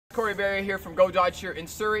Corey Barrier here from Go Dodge here in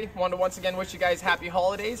Surrey. Wanted to once again wish you guys happy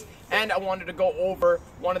holidays, and I wanted to go over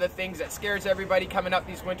one of the things that scares everybody coming up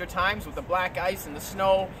these winter times with the black ice and the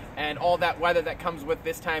snow and all that weather that comes with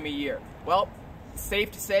this time of year. Well, it's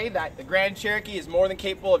safe to say that the Grand Cherokee is more than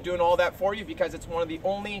capable of doing all that for you, because it's one of the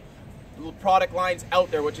only product lines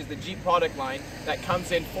out there, which is the Jeep product line, that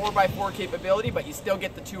comes in 4x4 capability, but you still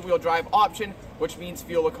get the two-wheel drive option, which means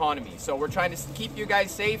fuel economy. So we're trying to keep you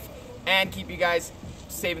guys safe and keep you guys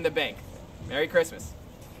saving the bank. Merry Christmas.